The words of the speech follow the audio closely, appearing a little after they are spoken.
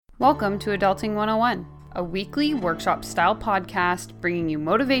Welcome to Adulting 101, a weekly workshop-style podcast bringing you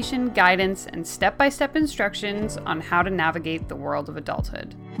motivation, guidance, and step-by-step instructions on how to navigate the world of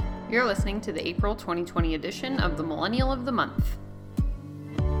adulthood. You're listening to the April 2020 edition of the Millennial of the Month.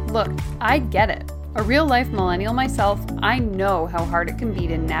 Look, I get it. A real-life millennial myself, I know how hard it can be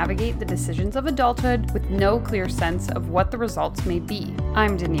to navigate the decisions of adulthood with no clear sense of what the results may be.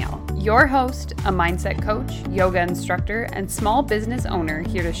 I'm Danielle, your host, a mindset coach, yoga instructor, and small business owner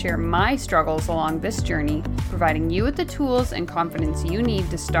here to share my struggles along this journey, providing you with the tools and confidence you need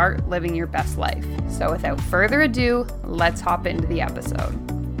to start living your best life. So without further ado, let's hop into the episode.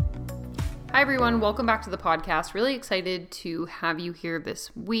 Hi everyone, welcome back to the podcast. Really excited to have you here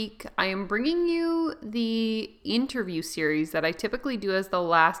this week. I am bringing you the interview series that I typically do as the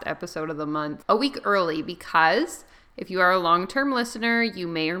last episode of the month a week early because if you are a long-term listener, you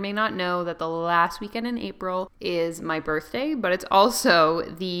may or may not know that the last weekend in April is my birthday, but it's also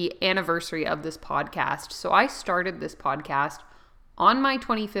the anniversary of this podcast. So I started this podcast on my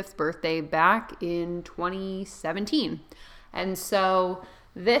 25th birthday back in 2017. And so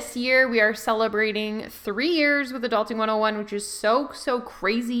this year, we are celebrating 3 years with Adulting 101, which is so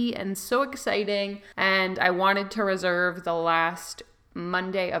crazy and so exciting. And I wanted to reserve the last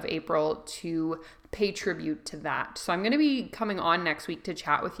Monday of April to pay tribute to that. So I'm going to be coming on next week to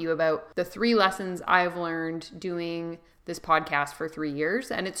chat with you about the 3 lessons I've learned doing this podcast for 3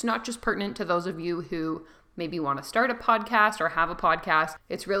 years. And it's not just pertinent to those of you who maybe want to start a podcast or have a podcast.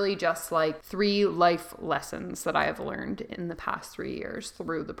 It's really just like 3 life lessons that I have learned in the past 3 years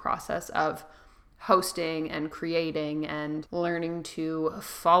through the process of hosting and creating and learning to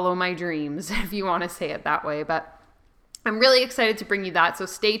follow my dreams, if you want to say it that way. But I'm really excited to bring you that, so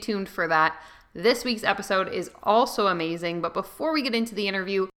stay tuned for that. This week's episode is also amazing, but before we get into the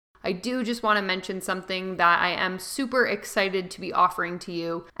interview, I do just want to mention something that I am super excited to be offering to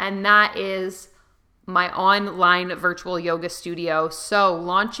you, and that is my online virtual yoga studio. So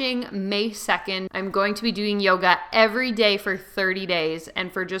launching May 2nd, I'm going to be doing yoga every day for 30 days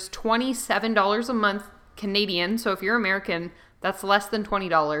and for just $27 a month Canadian. So if you're American, that's less than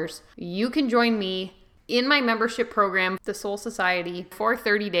 $20. You can join me in my membership program, the Soul Society, for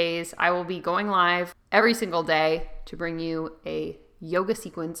 30 days. I will be going live every single day to bring you a yoga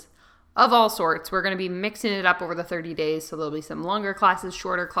sequence of all sorts. We're going to be mixing it up over the 30 days. So there'll be some longer classes,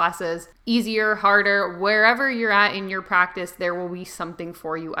 shorter classes, easier, harder. Wherever you're at in your practice, there will be something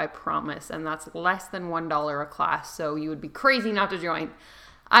for you, I promise. And that's less than $1 a class. So you would be crazy not to join.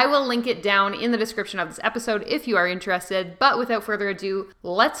 I will link it down in the description of this episode if you are interested. But without further ado,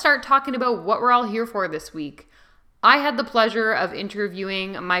 let's start talking about what we're all here for this week. I had the pleasure of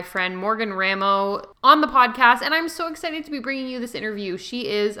interviewing my friend Morgan Rammo on the podcast, and I'm so excited to be bringing you this interview. She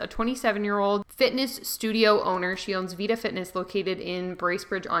is a 27-year-old fitness studio owner. She owns Vita Fitness located in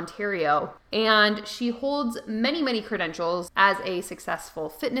Bracebridge, Ontario, and she holds many credentials as a successful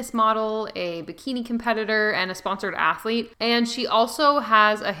fitness model, a bikini competitor, and a sponsored athlete. And she also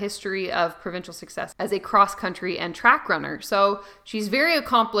has a history of provincial success as a cross-country and track runner. So she's very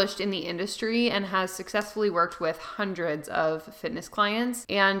accomplished in the industry and has successfully worked with hundreds of fitness clients.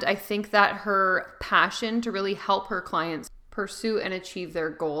 And I think that her passion to really help her clients pursue and achieve their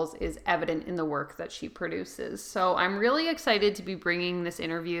goals is evident in the work that she produces. So I'm really excited to be bringing this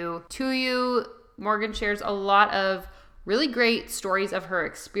interview to you. Morgan shares a lot of really great stories of her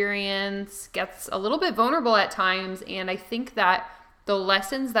experience, gets a little bit vulnerable at times, and I think that the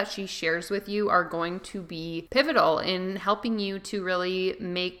lessons that she shares with you are going to be pivotal in helping you to really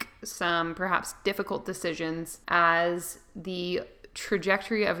make some perhaps difficult decisions as the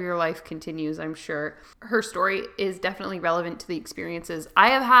trajectory of your life continues, I'm sure. Her story is definitely relevant to the experiences I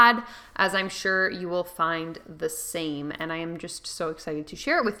have had, as I'm sure you will find the same. And I am just so excited to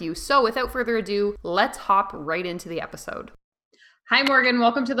share it with you. So without further ado, let's hop right into the episode. Hi, Morgan.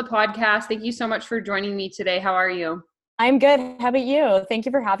 Welcome to the podcast. Thank you so much for joining me today. How are you? I'm good. How about you? Thank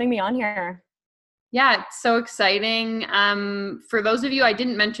you for having me on here. Yeah, it's so exciting. For those of you, I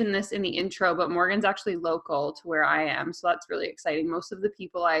didn't mention this in the intro, but Morgan's actually local to where I am. So that's really exciting. Most of the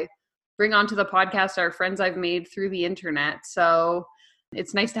people I bring onto the podcast are friends I've made through the internet. So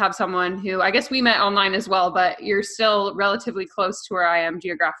it's nice to have someone who, I guess we met online as well, but you're still relatively close to where I am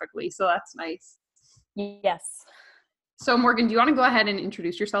geographically. So that's nice. Yes. So Morgan, do you want to go ahead and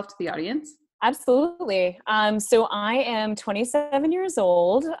introduce yourself to the audience? Absolutely. So I am 27 years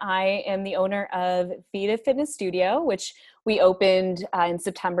old. I am the owner of Vita Fitness Studio, which we opened in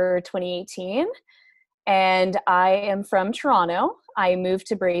September 2018. and I am from Toronto. I moved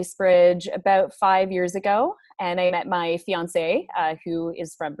to Bracebridge about 5 years ago, and I met my fiance, who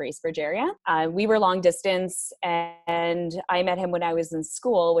is from Bracebridge area. We were long distance, and I met him when I was in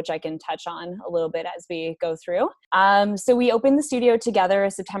school, which I can touch on a little bit as we go through. So we opened the studio together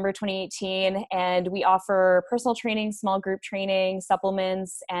September 2018, and we offer personal training, small group training,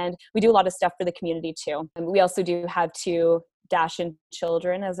 supplements, and we do a lot of stuff for the community too. And we also do have two Dashin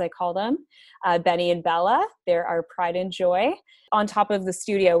children, as I call them, Benny and Bella. They're our pride and joy. On top of the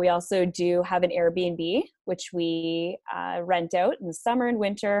studio, we also do have an Airbnb, which we rent out in the summer and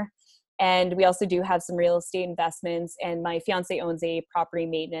winter. And we also do have some real estate investments. And my fiance owns a property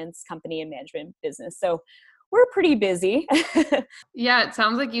maintenance company and management business. So we're pretty busy. Yeah, it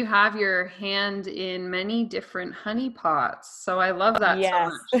sounds like you have your hand in many different honey pots. So I love that Yes.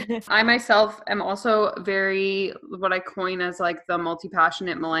 so much. I myself am also very, what I coin as like the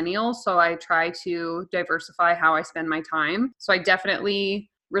multi-passionate millennial. So I try to diversify how I spend my time. So I definitely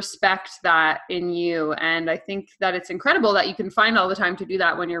respect that in you. And I think that it's incredible that you can find all the time to do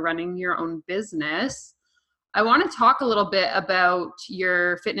that when you're running your own business. I want to talk a little bit about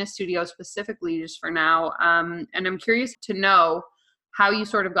your fitness studio specifically just for now. And I'm curious to know how you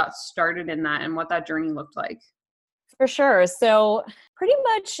sort of got started in that and what that journey looked like. For sure. So pretty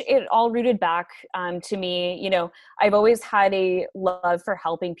much it all rooted back to me. I've always had a love for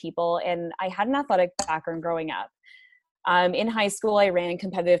helping people, and I had an athletic background growing up. In high school, I ran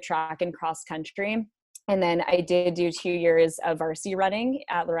competitive track and cross country. And then I did do 2 years of varsity running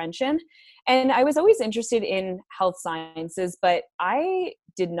at Laurentian. And I was always interested in health sciences, but I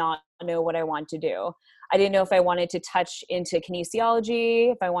did not know what I wanted to do. I didn't know if I wanted to touch into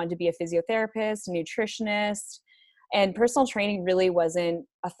kinesiology, if I wanted to be a physiotherapist, a nutritionist. And personal training really wasn't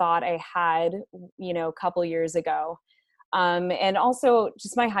a thought I had, a couple years ago. And also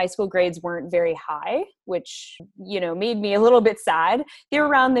just my high school grades weren't very high, which, made me a little bit sad. They were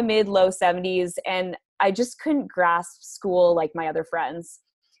around the low 70s, and I just couldn't grasp school like my other friends.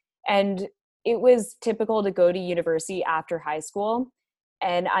 And it was typical to go to university after high school.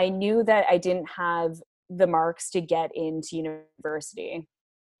 And I knew that I didn't have the marks to get into university.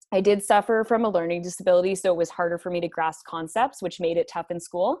 I did suffer from a learning disability, so it was harder for me to grasp concepts, which made it tough in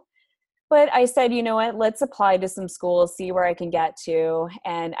school. But I said, you know what, let's apply to some schools, see where I can get to.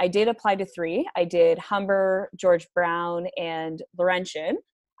 And I did apply to 3. I did Humber, George Brown, and Laurentian.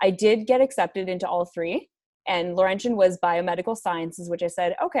 I did get accepted into all 3. And Laurentian was biomedical sciences, which I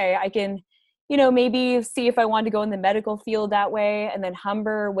said, okay, I can, maybe see if I want to go in the medical field that way. And then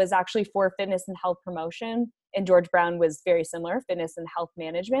Humber was actually for fitness and health promotion. And George Brown was very similar, fitness and health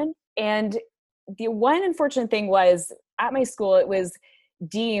management. And the one unfortunate thing was at my school, it was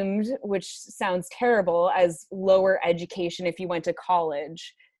deemed, which sounds terrible, as lower education if you went to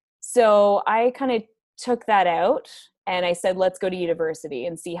college. So I kind of took that out and I said, let's go to university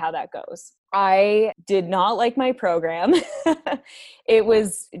and see how that goes. I did not like my program. It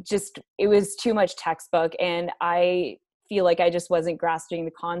was too much textbook, and I feel like I just wasn't grasping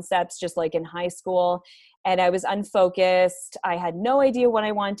the concepts, just like in high school. And I was unfocused. I had no idea what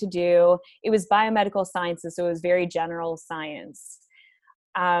I wanted to do. It was biomedical sciences, so it was very general science.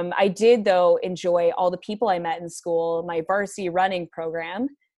 I did, though, enjoy all the people I met in school, my varsity running program,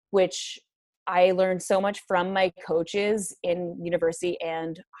 which I learned so much from my coaches in university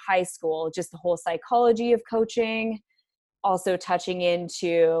and high school, just the whole psychology of coaching, also touching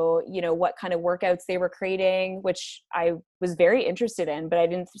into, what kind of workouts they were creating, which I was very interested in, but I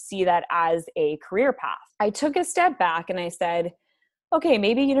didn't see that as a career path. I took a step back and I said, okay,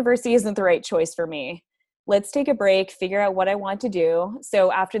 maybe university isn't the right choice for me. Let's take a break, figure out what I want to do.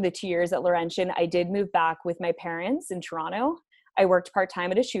 So after the 2 years at Laurentian, I did move back with my parents in Toronto. I worked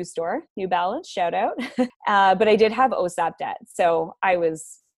part-time at a shoe store, New Balance, shout out. But I did have OSAP debt. So I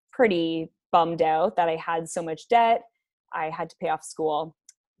was pretty bummed out that I had so much debt. I had to pay off school.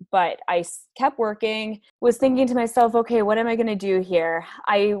 But I kept working, was thinking to myself, okay, what am I going to do here?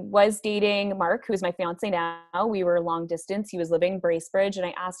 I was dating Mark, who's my fiance now. We were long distance. He was living in Bracebridge. And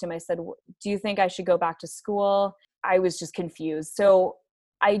I asked him, I said, do you think I should go back to school? I was just confused. So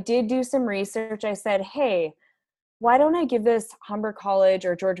I did do some research. I said, hey, why don't I give this Humber College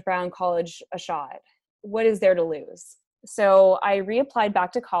or George Brown College a shot? What is there to lose? So I reapplied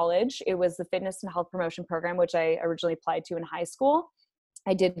back to college. It was the fitness and health promotion program, which I originally applied to in high school.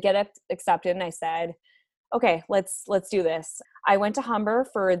 I did get accepted, and I said, okay, let's do this. I went to Humber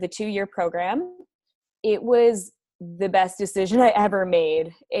for the 2-year program. It was the best decision I ever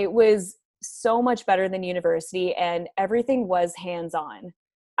made. It was so much better than university, and everything was hands-on.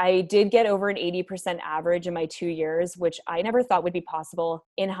 I did get over an 80% average in my 2 years, which I never thought would be possible.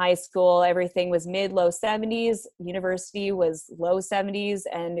 In high school, everything was low 70s, university was low 70s,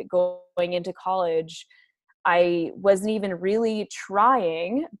 and going into college, I wasn't even really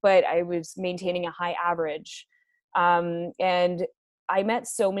trying, but I was maintaining a high average. And I met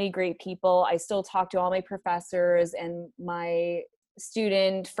so many great people. I still talk to all my professors and my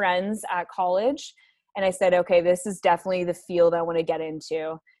student friends at college. And I said, okay, this is definitely the field I want to get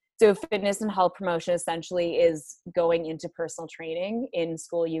into. So fitness and health promotion essentially is going into personal training. In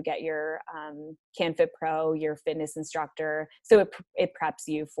school, you get your CanFit Pro, your fitness instructor. So it preps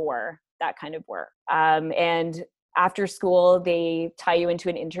you for that kind of work. And after school, they tie you into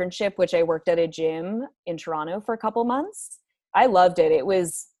an internship, which I worked at a gym in Toronto for a couple months. I loved it. It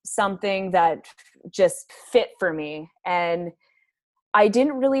was something that just fit for me. And I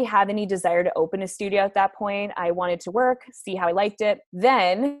didn't really have any desire to open a studio at that point. I wanted to work, see how I liked it.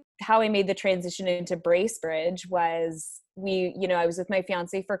 Then how I made the transition into Bracebridge was I was with my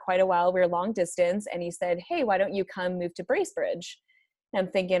fiance for quite a while. We were long distance, and he said, hey, why don't you come move to Bracebridge? And I'm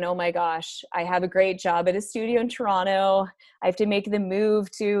thinking, oh my gosh, I have a great job at a studio in Toronto. I have to make the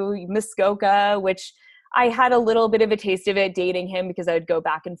move to Muskoka, which I had a little bit of a taste of it dating him because I would go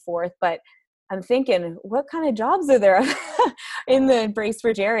back and forth. But I'm thinking, what kind of jobs are there in the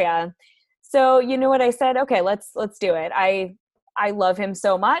Bracebridge area? So you know what I said? Okay, let's do it. I love him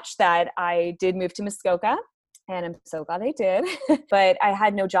so much that I did move to Muskoka, and I'm so glad I did. But I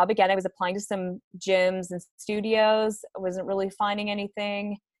had no job again. I was applying to some gyms and studios. I wasn't really finding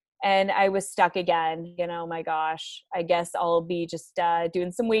anything. And I was stuck again. Oh my gosh, I guess I'll be just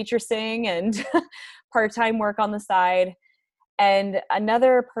doing some waitressing and part-time work on the side. And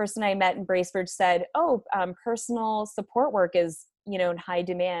another person I met in Bracebridge said, personal support work is, in high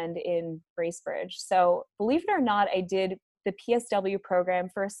demand in Bracebridge. So believe it or not, I did the PSW program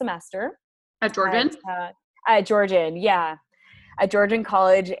for a semester. At Georgian? At Georgian, yeah. At Georgian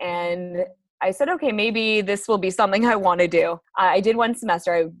College. And I said, okay, maybe this will be something I want to do. I did one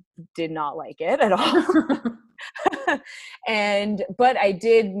semester. I did not like it at all. But I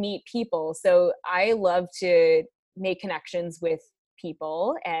did meet people. So I love to make connections with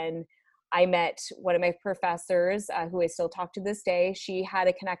people. And I met one of my professors who I still talk to this day. She had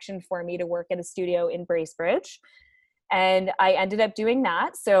a connection for me to work at a studio in Bracebridge. And I ended up doing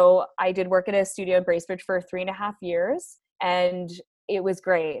that. So I did work at a studio in Bracebridge for 3.5 years. And it was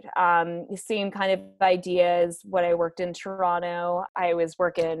great. Same kind of ideas when I worked in Toronto. I was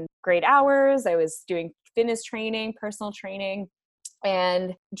working great hours. I was doing fitness training, personal training.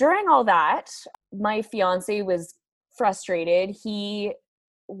 And during all that, my fiance was frustrated. He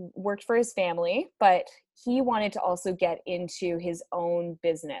worked for his family, but he wanted to also get into his own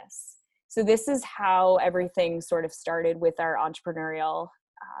business. So this is how everything sort of started with our entrepreneurial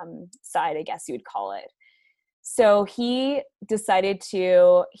side, I guess you would call it. So he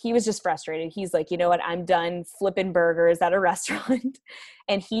was just frustrated. He's like, you know what, I'm done flipping burgers at a restaurant.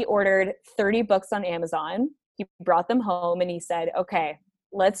 And he ordered 30 books on Amazon. He brought them home and he said, okay,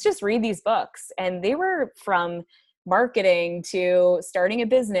 let's just read these books. And they were from marketing to starting a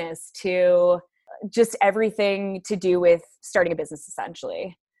business to just everything to do with starting a business,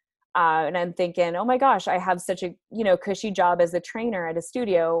 essentially. And I'm thinking, oh my gosh, I have such a, cushy job as a trainer at a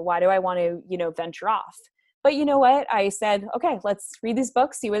studio. Why do I want to, venture off? But you know what? I said, okay, let's read these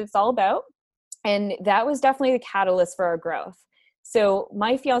books, see what it's all about. And that was definitely the catalyst for our growth. So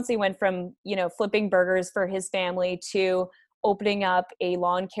my fiance went from, flipping burgers for his family to opening up a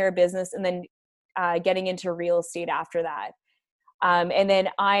lawn care business and then getting into real estate after that. And then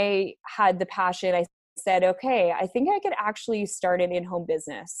I had the passion. I said, okay, I think I could actually start an in-home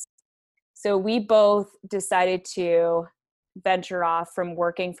business. So we both decided to venture off from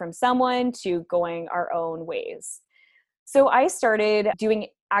working from someone to going our own ways. So I started doing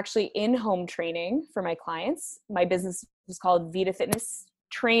actually in-home training for my clients. My business was called Vita Fitness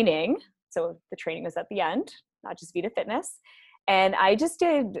Training. So the training was at the end, not just Vita Fitness. And I just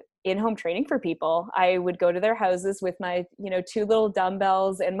did in-home training for people. I would go to their houses with my, 2 little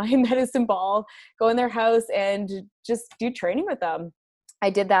dumbbells and my medicine ball, go in their house and just do training with them. I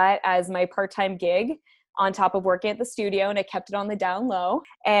did that as my part-time gig on top of working at the studio, and I kept it on the down low.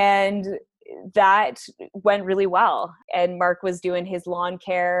 And that went really well. And Mark was doing his lawn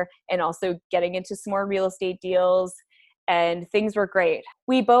care and also getting into some more real estate deals, and things were great.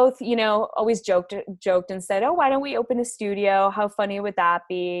 We both, always joked and said, oh, why don't we open a studio? How funny would that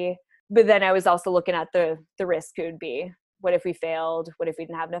be? But then I was also looking at the risk it would be. What if we failed? What if we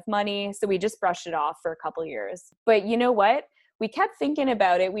didn't have enough money? So we just brushed it off for a couple of years. But you know what? We kept thinking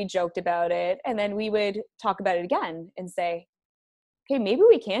about it. We joked about it. And then we would talk about it again and say, okay, maybe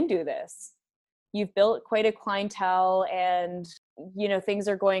we can do this. You've built quite a clientele and, things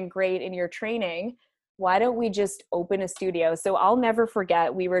are going great in your training. Why don't we just open a studio? So I'll never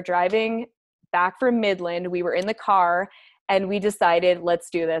forget, we were driving back from Midland. We were in the car and we decided, let's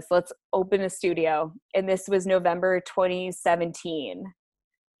do this. Let's open a studio. And this was November 2017.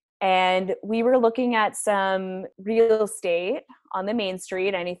 And we were looking at some real estate on the main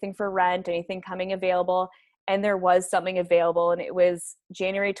street, anything for rent, anything coming available. And there was something available, and it was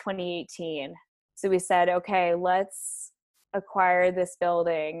January 2018. So we said, okay, let's acquire this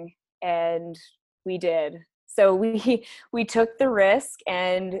building. And we did. So we took the risk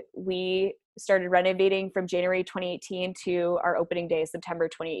and we started renovating from January 2018 to our opening day, September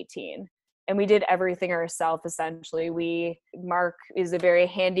 2018. And we did everything ourselves, essentially. Mark is a very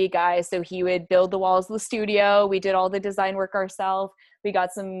handy guy, so he would build the walls of the studio. We did all the design work ourselves. We got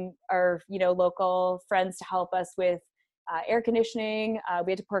our local friends to help us with air conditioning.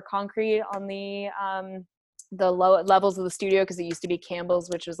 We had to pour concrete on the low levels of the studio because it used to be Campbell's,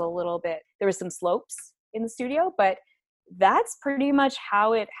 which was there was some slopes in the studio, but that's pretty much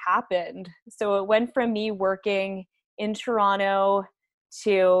how it happened. So it went from me working in Toronto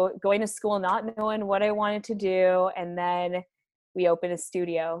to going to school, not knowing what I wanted to do. And then we opened a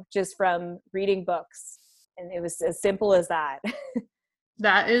studio just from reading books. And it was as simple as that.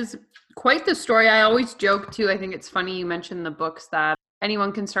 That is quite the story. I always joke too. I think it's funny you mentioned the books, that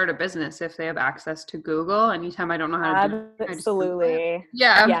anyone can start a business if they have access to Google. Anytime I don't know how to do it, absolutely.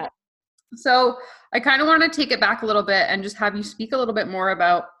 Yeah. So I kind of want to take it back a little bit and just have you speak a little bit more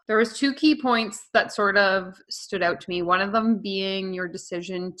about, there was 2 key points that sort of stood out to me. One of them being your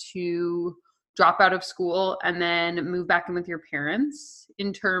decision to drop out of school and then move back in with your parents,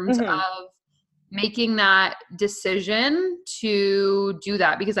 in terms of making that decision to do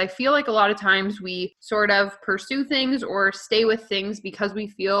that. Because I feel like a lot of times we sort of pursue things or stay with things because we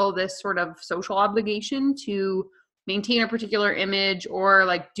feel this sort of social obligation to maintain a particular image or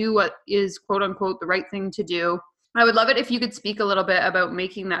like do what is quote unquote the right thing to do. I would love it if you could speak a little bit about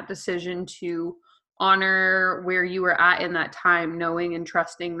making that decision to honor where you were at in that time, knowing and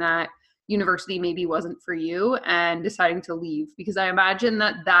trusting that university maybe wasn't for you and deciding to leave. Because I imagine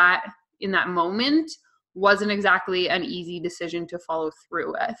that in that moment wasn't exactly an easy decision to follow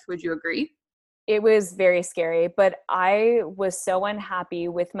through with. Would you agree? It was very scary, but I was so unhappy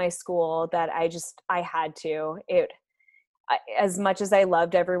with my school that I had to. As much as I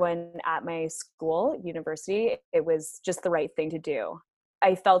loved everyone at my school, university, it was just the right thing to do.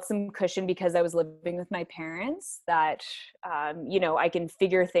 I felt some cushion because I was living with my parents that, I can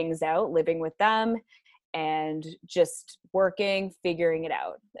figure things out living with them and just figuring it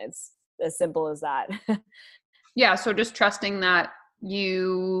out. It's as simple as that. Yeah. So just trusting that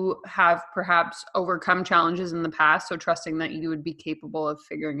you have perhaps overcome challenges in the past. So trusting that you would be capable of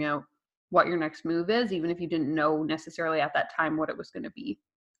figuring out what your next move is, even if you didn't know necessarily at that time what it was going to be.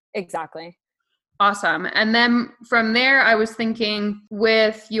 Exactly. Awesome. And then from there, I was thinking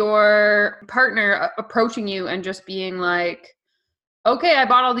with your partner approaching you and just being like, okay, I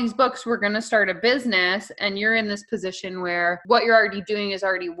bought all these books, we're going to start a business, and you're in this position where what you're already doing is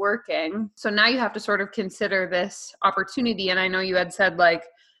already working. So now you have to sort of consider this opportunity. And I know you had said like,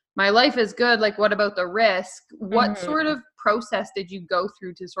 my life is good. Like, what about the risk? What sort of process did you go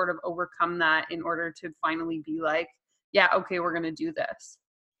through to sort of overcome that in order to finally be like, yeah, okay, we're going to do this?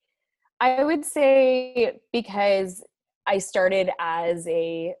 I would say because I started as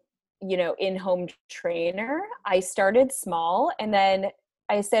a in-home trainer, I started small, and then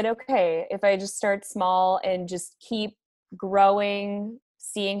I said, okay, if I just start small and just keep growing,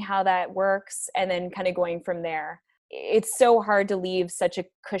 seeing how that works, and then kind of going from there. It's so hard to leave such a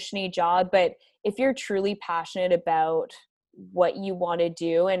cushiony job, but if you're truly passionate about what you want to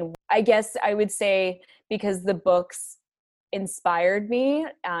do, and I guess I would say because the books inspired me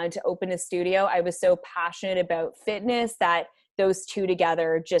to open a studio, I was so passionate about fitness that those two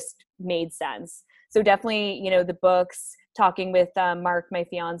together just made sense. So definitely, the books, talking with Mark, my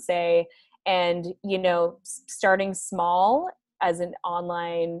fiance, and, starting small as an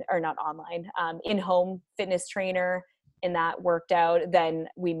in-home fitness trainer, and that worked out. Then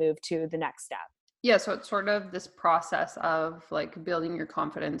we moved to the next step. Yeah. So it's sort of this process of like building your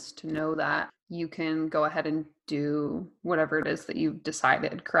confidence to know that you can go ahead and do whatever it is that you've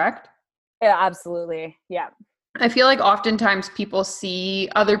decided, correct? Yeah, absolutely. Yeah. I feel like oftentimes people see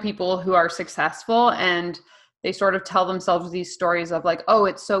other people who are successful and they sort of tell themselves these stories of like, oh,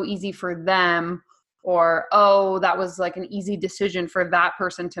 it's so easy for them, or, oh, that was like an easy decision for that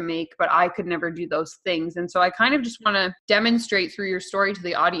person to make, but I could never do those things. And so I kind of just want to demonstrate through your story to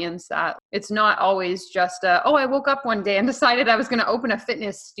the audience that it's not always just oh, I woke up one day and decided I was going to open a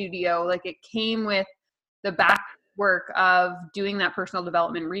fitness studio. Like, it came with the back work of doing that personal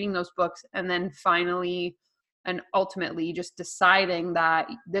development, reading those books, and then finally and ultimately just deciding that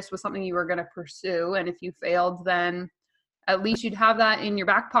this was something you were going to pursue. And if you failed, then at least you'd have that in your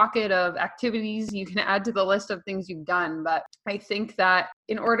back pocket of activities you can add to the list of things you've done. But I think that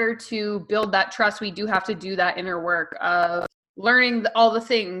in order to build that trust, we do have to do that inner work of learning all the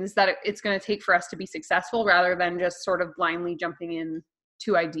things that it's going to take for us to be successful, rather than just sort of blindly jumping in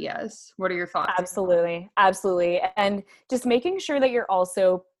to ideas. What are your thoughts? Absolutely. Absolutely. And just making sure that you're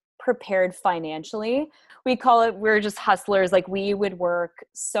also prepared financially. We call it, we're just hustlers. Like, we would work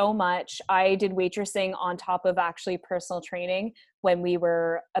so much. I did waitressing on top of actually personal training when we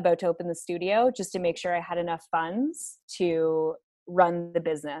were about to open the studio, just to make sure I had enough funds to run the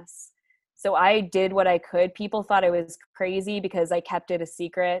business. So I did what I could. People thought I was crazy because I kept it a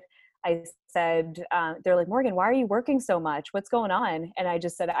secret. I said, they're like, Morgan, why are you working so much? What's going on? And I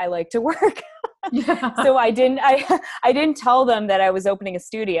just said, I like to work. Yeah. So I didn't tell them that I was opening a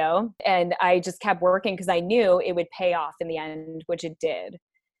studio, and I just kept working because I knew it would pay off in the end, which it did.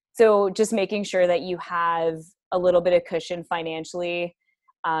 So just making sure that you have a little bit of cushion financially,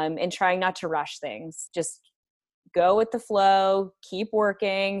 and trying not to rush things. Just go with the flow, keep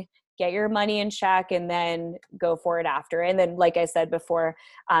working, get your money in check, and then go for it after. And then, like I said before,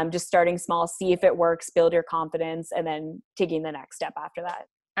 just starting small, see if it works, build your confidence, and then taking the next step after that.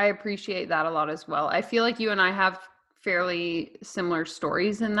 I appreciate that a lot as well. I feel like you and I have fairly similar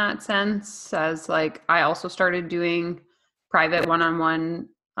stories in that sense, as like I also started doing private one-on-one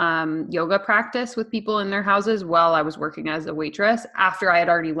yoga practice with people in their houses while I was working as a waitress after I had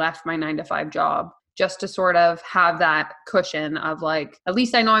already left my 9-to-5 job, just to sort of have that cushion of like, at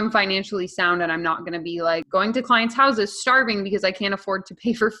least I know I'm financially sound and I'm not going to be like going to clients' houses starving because I can't afford to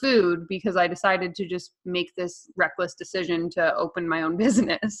pay for food because I decided to just make this reckless decision to open my own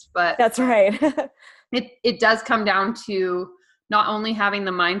business. But That's right. it does come down to not only having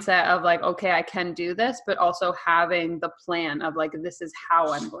the mindset of like, okay, I can do this, but also having the plan of like, this is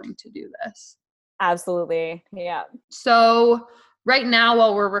how I'm going to do this. Absolutely. Yeah. So right now,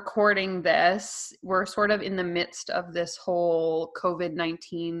 while we're recording this, we're sort of in the midst of this whole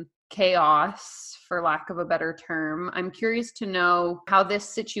COVID-19 chaos, for lack of a better term. I'm curious to know how this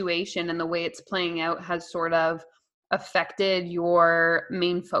situation and the way it's playing out has sort of affected your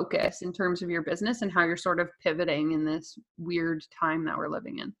main focus in terms of your business and how you're sort of pivoting in this weird time that we're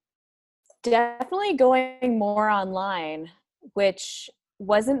living in. Definitely going more online, which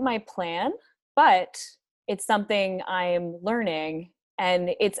wasn't my plan, but it's something I'm learning.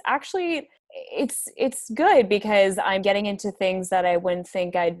 And it's actually, it's good because I'm getting into things that I wouldn't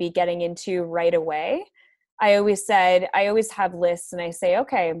think I'd be getting into right away. I always have lists, and I say,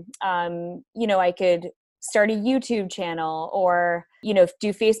 okay, I could start a YouTube channel, or,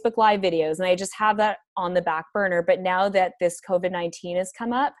 do Facebook Live videos. And I just have that on the back burner. But now that this COVID-19 has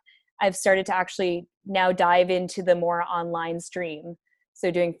come up, I've started to actually now dive into the more online stream. So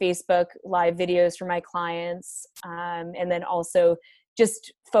doing Facebook Live videos for my clients, and then also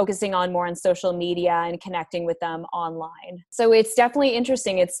just focusing on more on social media and connecting with them online. So it's definitely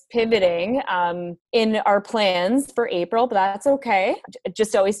interesting. It's pivoting in our plans for April, but that's okay.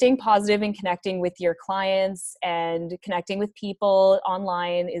 Just always staying positive and connecting with your clients and connecting with people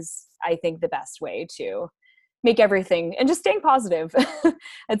online is, I think, the best way to make everything, and just staying positive.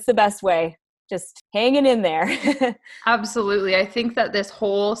 That's the best way. Just hanging in there. Absolutely. I think that this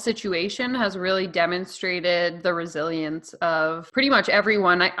whole situation has really demonstrated the resilience of pretty much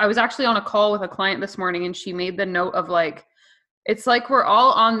everyone. I was actually on a call with a client this morning, and she made the note of like, it's like we're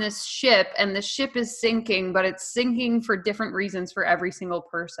all on this ship and the ship is sinking, but it's sinking for different reasons for every single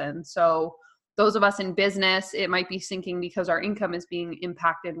person. So those of us in business, it might be sinking because our income is being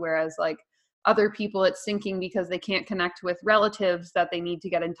impacted, whereas like other people, it's sinking because they can't connect with relatives that they need to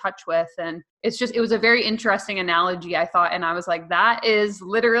get in touch with. And it was a very interesting analogy, I thought. And I was like, that is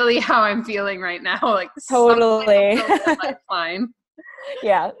literally how I'm feeling right now. Like Totally. lifeline.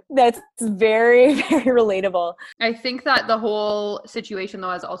 Yeah, that's very, very relatable. I think that the whole situation, though,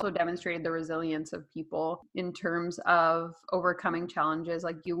 has also demonstrated the resilience of people in terms of overcoming challenges.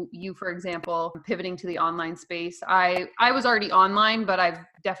 Like you, for example, pivoting to the online space. I was already online, but I've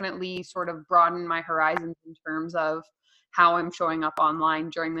definitely sort of broadened my horizons in terms of how I'm showing up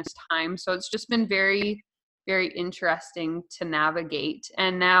online during this time. So it's just been very, very interesting to navigate.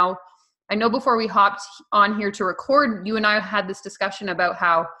 And now, I know before we hopped on here to record, you and I had this discussion about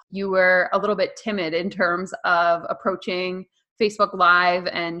how you were a little bit timid in terms of approaching Facebook Live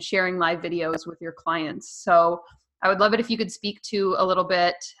and sharing live videos with your clients. So I would love it if you could speak to a little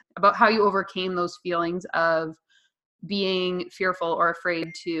bit about how you overcame those feelings of being fearful or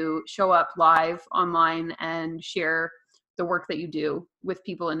afraid to show up live online and share the work that you do with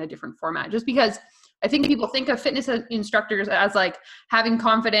people in a different format. Just because I think people think of fitness instructors as like having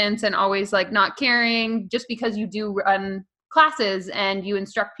confidence and always like not caring, just because you do run classes and you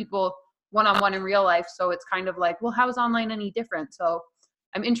instruct people one-on-one in real life. So it's kind of like, well, how is online any different? So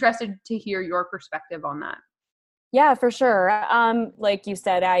I'm interested to hear your perspective on that. Yeah, for sure. Like you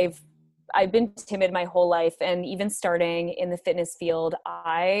said, I've been timid my whole life, and even starting in the fitness field,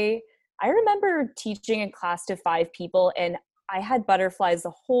 I remember teaching a class to 5 people, and I had butterflies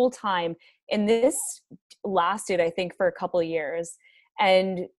the whole time. And this lasted, I think, for a couple of years.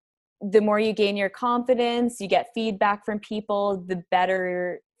 And the more you gain your confidence, you get feedback from people, the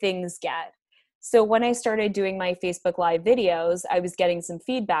better things get. So when I started doing my Facebook Live videos, I was getting some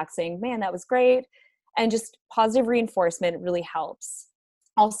feedback saying, man, that was great. And just positive reinforcement really helps.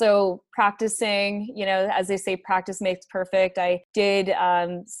 Also practicing, as they say, practice makes perfect. I did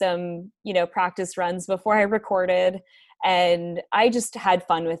some, practice runs before I recorded, and I just had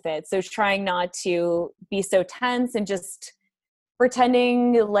fun with it. So trying not to be so tense and just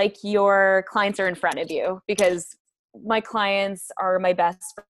pretending like your clients are in front of you, because my clients are my best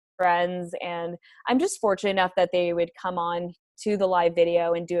friends, and I'm just fortunate enough that they would come on to the live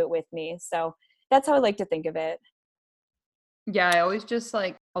video and do it with me. So that's how I like to think of it. Yeah, I always just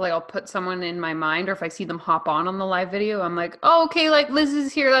I'll put someone in my mind, or if I see them hop on the live video, I'm like, oh, okay, like Liz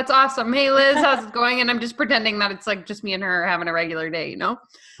is here. That's awesome. Hey, Liz, how's it going? And I'm just pretending that it's like just me and her having a regular day,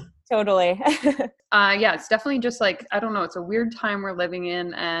 Totally. Yeah, it's definitely just like, I don't know, it's a weird time we're living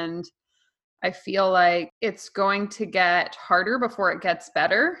in, and I feel like it's going to get harder before it gets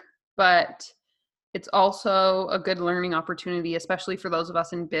better, but it's also a good learning opportunity, especially for those of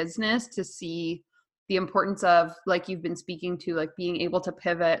us in business, to see the importance of, like you've been speaking to, like being able to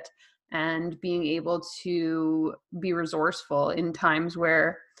pivot and being able to be resourceful in times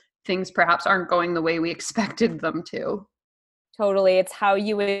where things perhaps aren't going the way we expected them to. Totally. It's how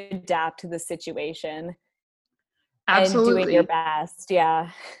you adapt to the situation and doing your Absolutely. best. Yeah.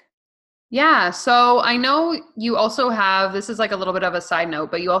 Yeah. So I know you also have, this is like a little bit of a side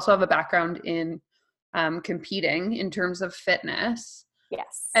note, but you also have a background in competing in terms of fitness.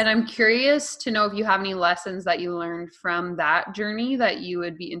 Yes. And I'm curious to know if you have any lessons that you learned from that journey that you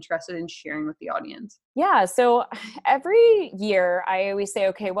would be interested in sharing with the audience. Yeah. So every year I always say,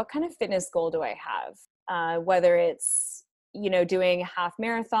 okay, what kind of fitness goal do I have? Whether it's, doing a half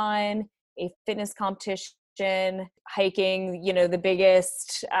marathon, a fitness competition, hiking, the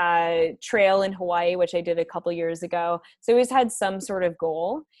biggest trail in Hawaii, which I did a couple years ago. So I always had some sort of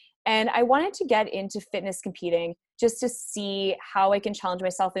goal. And I wanted to get into fitness competing just to see how I can challenge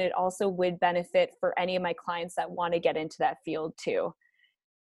myself. And it also would benefit for any of my clients that want to get into that field too.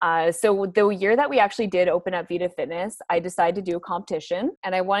 So the year that we actually did open up Vita Fitness, I decided to do a competition,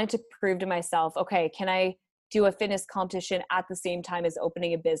 and I wanted to prove to myself, okay, can I do a fitness competition at the same time as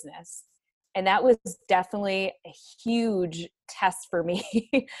opening a business? And that was definitely a huge test for me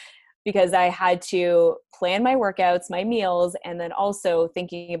because I had to plan my workouts, my meals, and then also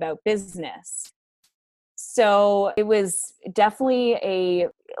thinking about business. So it was definitely a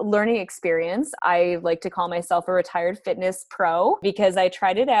learning experience. I like to call myself a retired fitness pro because I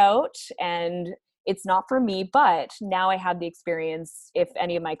tried it out and it's not for me, but now I have the experience. If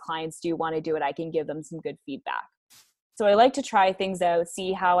any of my clients do want to do it, I can give them some good feedback. So I like to try things out,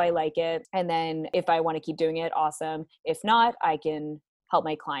 see how I like it. And then if I want to keep doing it, awesome. If not, I can help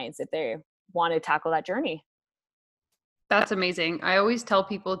my clients if they want to tackle that journey. That's amazing. I always tell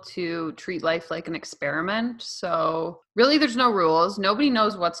people to treat life like an experiment. So really there's no rules. Nobody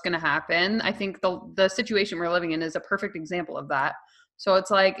knows what's going to happen. I think the situation we're living in is a perfect example of that. So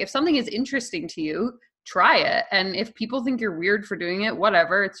it's like, if something is interesting to you, try it. And if people think you're weird for doing it,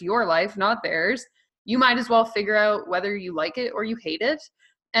 whatever, it's your life, not theirs. You might as well figure out whether you like it or you hate it,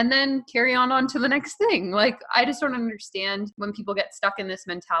 and then carry on to the next thing. Like, I just don't understand when people get stuck in this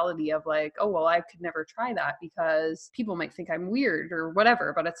mentality of like, oh, well, I could never try that because people might think I'm weird or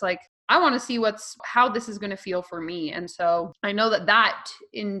whatever. But it's like, I want to see how this is going to feel for me. And so I know that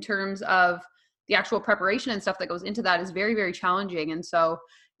in terms of the actual preparation and stuff that goes into that is very, very challenging. And so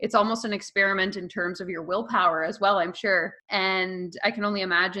it's almost an experiment in terms of your willpower as well, I'm sure. And I can only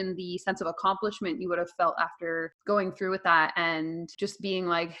imagine the sense of accomplishment you would have felt after going through with that and just being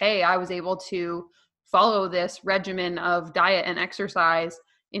like, hey, I was able to follow this regimen of diet and exercise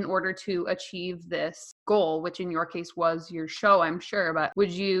in order to achieve this goal, which in your case was your show, I'm sure. But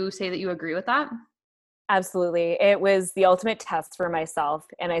would you say that you agree with that? Absolutely. It was the ultimate test for myself.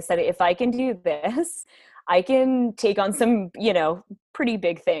 And I said, if I can do this, I can take on some, pretty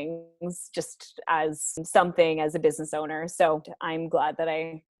big things just as something as a business owner. So I'm glad that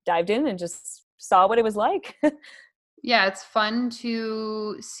I dived in and just saw what it was like. Yeah, it's fun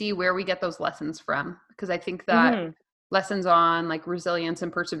to see where we get those lessons from, because I think that Mm-hmm. lessons on like resilience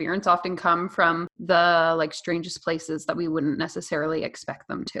and perseverance often come from the like strangest places that we wouldn't necessarily expect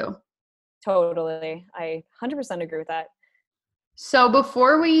them to. Totally. I 100% agree with that. So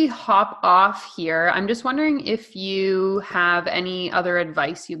before we hop off here, I'm just wondering if you have any other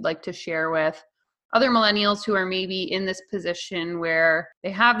advice you'd like to share with other millennials who are maybe in this position where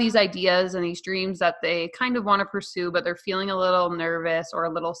they have these ideas and these dreams that they kind of want to pursue, but they're feeling a little nervous or a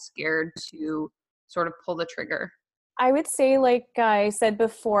little scared to sort of pull the trigger. I would say, like I said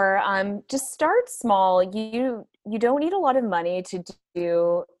before, just start small. You don't need a lot of money to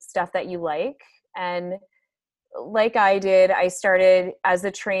do stuff that you like. And like I did, I started as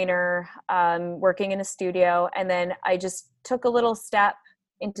a trainer, working in a studio, and then I just took a little step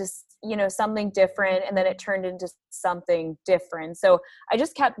into something different, and then it turned into something different. So I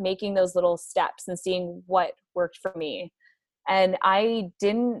just kept making those little steps and seeing what worked for me. And I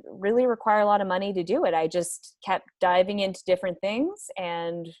didn't really require a lot of money to do it. I just kept diving into different things,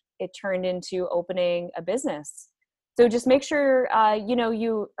 and it turned into opening a business. So just make sure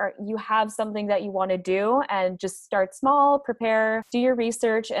you have something that you want to do, and just start small, prepare, do your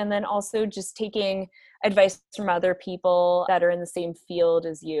research, and then also just taking advice from other people that are in the same field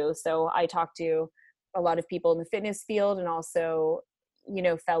as you. So I talk to a lot of people in the fitness field, and also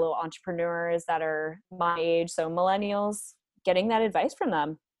fellow entrepreneurs that are my age, so millennials, getting that advice from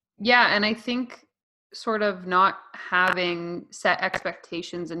them. Yeah, and I think sort of not having set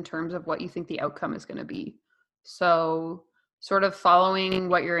expectations in terms of what you think the outcome is going to be. So, sort of following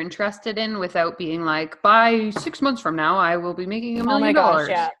what you're interested in without being like, by 6 months from now, I will be making $1 Oh my million. gosh,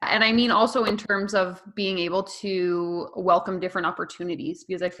 yeah. And I mean, also in terms of being able to welcome different opportunities,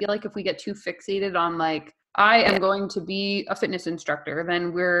 because I feel like if we get too fixated on like, I am going to be a fitness instructor,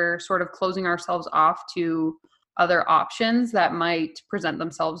 then we're sort of closing ourselves off to other options that might present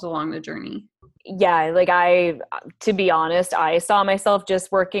themselves along the journey. Yeah, like to be honest, I saw myself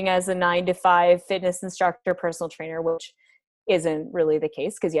just working as a 9 to 5 fitness instructor, personal trainer, which isn't really the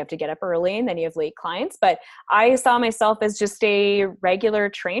case because you have to get up early and then you have late clients. But I saw myself as just a regular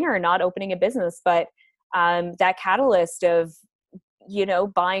trainer, not opening a business. But that catalyst of,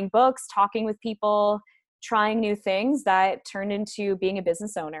 buying books, talking with people, trying new things, that turned into being a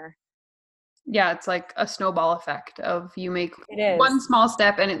business owner. Yeah, it's like a snowball effect of you make It is, one small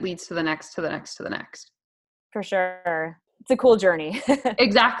step and it leads to the next, to the next, to the next. for sure. It's a cool journey.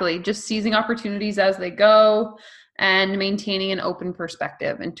 Exactly. Just seizing opportunities as they go and maintaining an open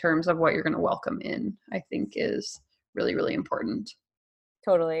perspective in terms of what you're going to welcome in, I think is really, really important.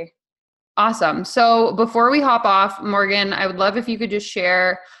 Totally. Awesome. So before we hop off, Morgan, I would love if you could just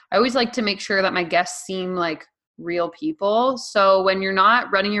share. I always like to make sure that my guests seem like real people. So when you're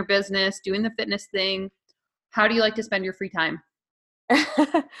not running your business, doing the fitness thing, how do you like to spend your free time?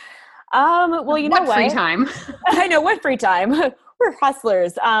 Well, you know What free what? time? I know, what free time. We're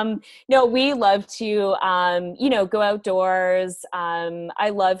hustlers. No, we love to, go outdoors. I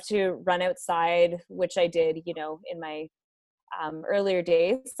love to run outside, which I did, in my earlier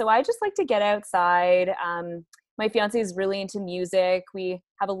days. So I just like to get outside. My fiance is really into music. We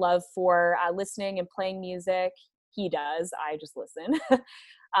have a love for listening and playing music. He does. I just listen.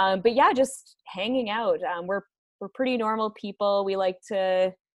 But yeah, just hanging out. We're pretty normal people. We like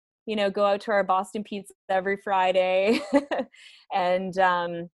to, go out to our Boston Pizza every Friday. And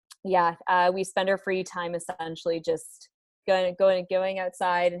we spend our free time essentially just going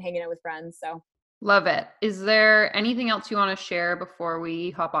outside and hanging out with friends. So Love it. Is there anything else you want to share before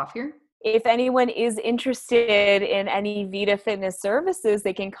we hop off here? if anyone is interested in any Vita Fitness services,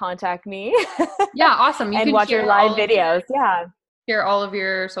 they can contact me. Yeah, awesome. You and can watch your live videos. Yeah. share all of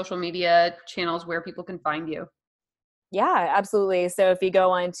your social media channels where people can find you. Yeah, absolutely. So if you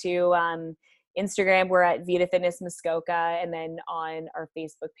go on to Instagram, we're at Vita Fitness Muskoka. And then on our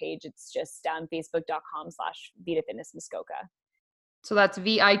Facebook page, it's just facebook.com/Vita Fitness Muskoka. So that's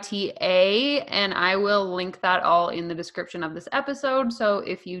VITA, and I will link that all in the description of this episode. So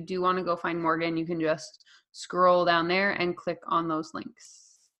if you do want to go find Morgan, you can just scroll down there and click on those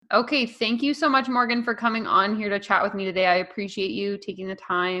links. Okay, thank you so much, Morgan, for coming on here to chat with me today. I appreciate you taking the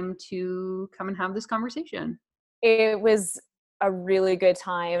time to come and have this conversation. It was a really good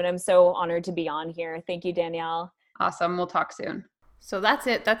time, and I'm so honored to be on here. Thank you, Danielle. Awesome. We'll talk soon. So that's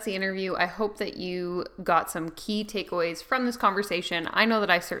it. That's the interview. I hope that you got some key takeaways from this conversation. I know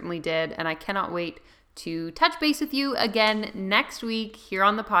that I certainly did, and I cannot wait to touch base with you again next week here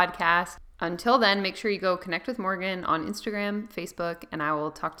on the podcast. Until then, make sure you go connect with Morgan on Instagram, Facebook, and I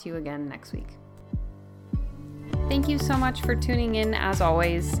will talk to you again next week. Thank you so much for tuning in as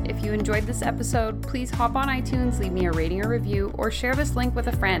always. If you enjoyed this episode, please hop on iTunes, leave me a rating or review, or share this link with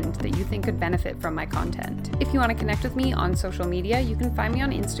a friend that you think could benefit from my content. If you want to connect with me on social media, you can find me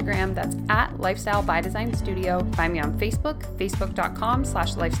on Instagram, that's at Lifestyle by Design Studio. Find me on Facebook,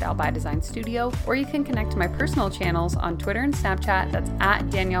 facebook.com/Lifestyle by Design Studio, or you can connect to my personal channels on Twitter and Snapchat, that's at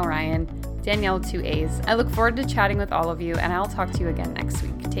Danielle Ryan, Danielle with 2 A's. I look forward to chatting with all of you, and I'll talk to you again next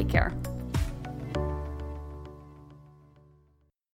week. Take care.